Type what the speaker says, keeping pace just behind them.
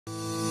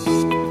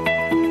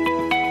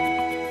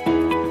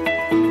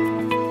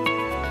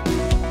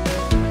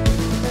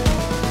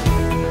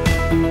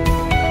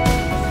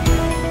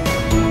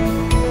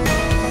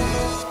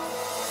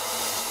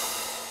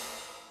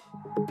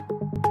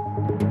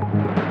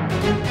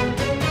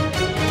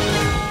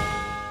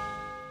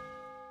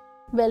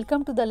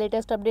Welcome to the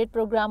latest update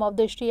program of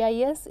Drishti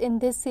IAS. In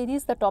this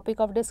series, the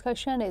topic of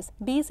discussion is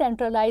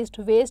Decentralized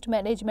Waste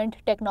Management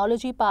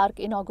Technology Park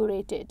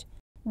inaugurated.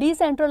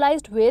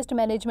 Decentralized Waste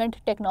Management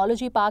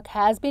Technology Park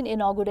has been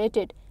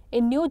inaugurated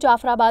in New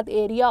Jaffrabad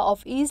area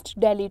of East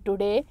Delhi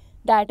today,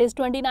 that is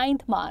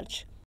 29th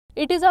March.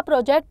 It is a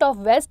project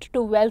of West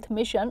to Wealth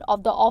mission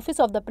of the Office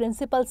of the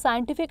Principal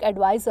Scientific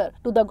Advisor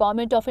to the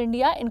Government of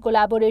India in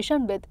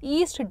collaboration with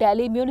East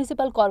Delhi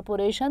Municipal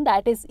Corporation,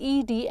 that is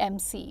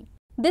EDMC.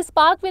 This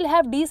park will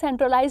have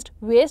decentralized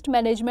waste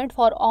management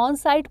for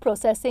on-site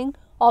processing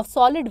of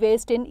solid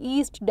waste in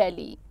East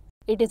Delhi.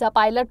 It is a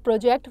pilot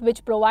project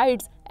which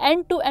provides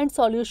end-to-end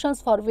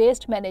solutions for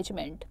waste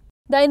management.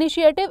 The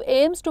initiative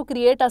aims to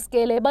create a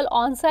scalable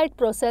on-site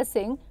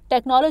processing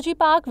technology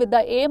park with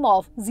the aim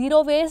of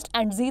zero waste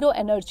and zero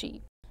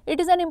energy. It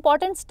is an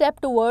important step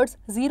towards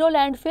zero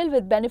landfill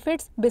with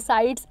benefits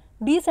besides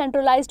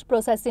decentralized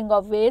processing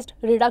of waste,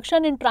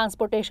 reduction in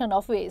transportation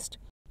of waste.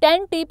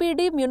 10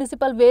 TPD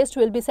municipal waste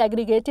will be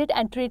segregated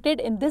and treated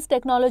in this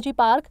technology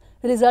park,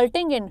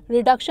 resulting in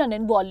reduction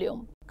in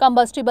volume.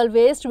 Combustible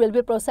waste will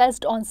be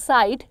processed on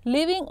site,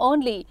 leaving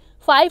only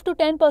 5 to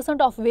 10%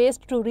 of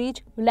waste to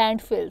reach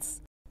landfills.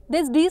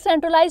 This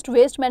decentralized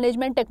waste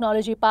management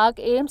technology park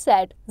aims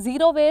at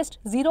zero waste,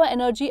 zero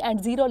energy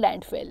and zero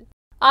landfill.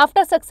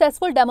 After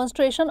successful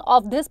demonstration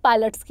of this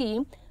pilot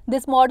scheme,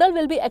 this model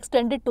will be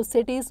extended to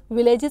cities,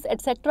 villages,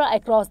 etc.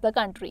 across the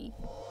country.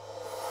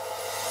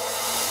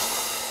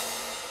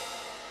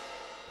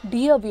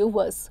 Dear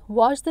viewers,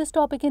 watch this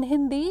topic in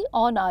Hindi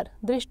on our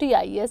Drishti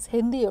IAS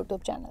Hindi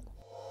YouTube channel.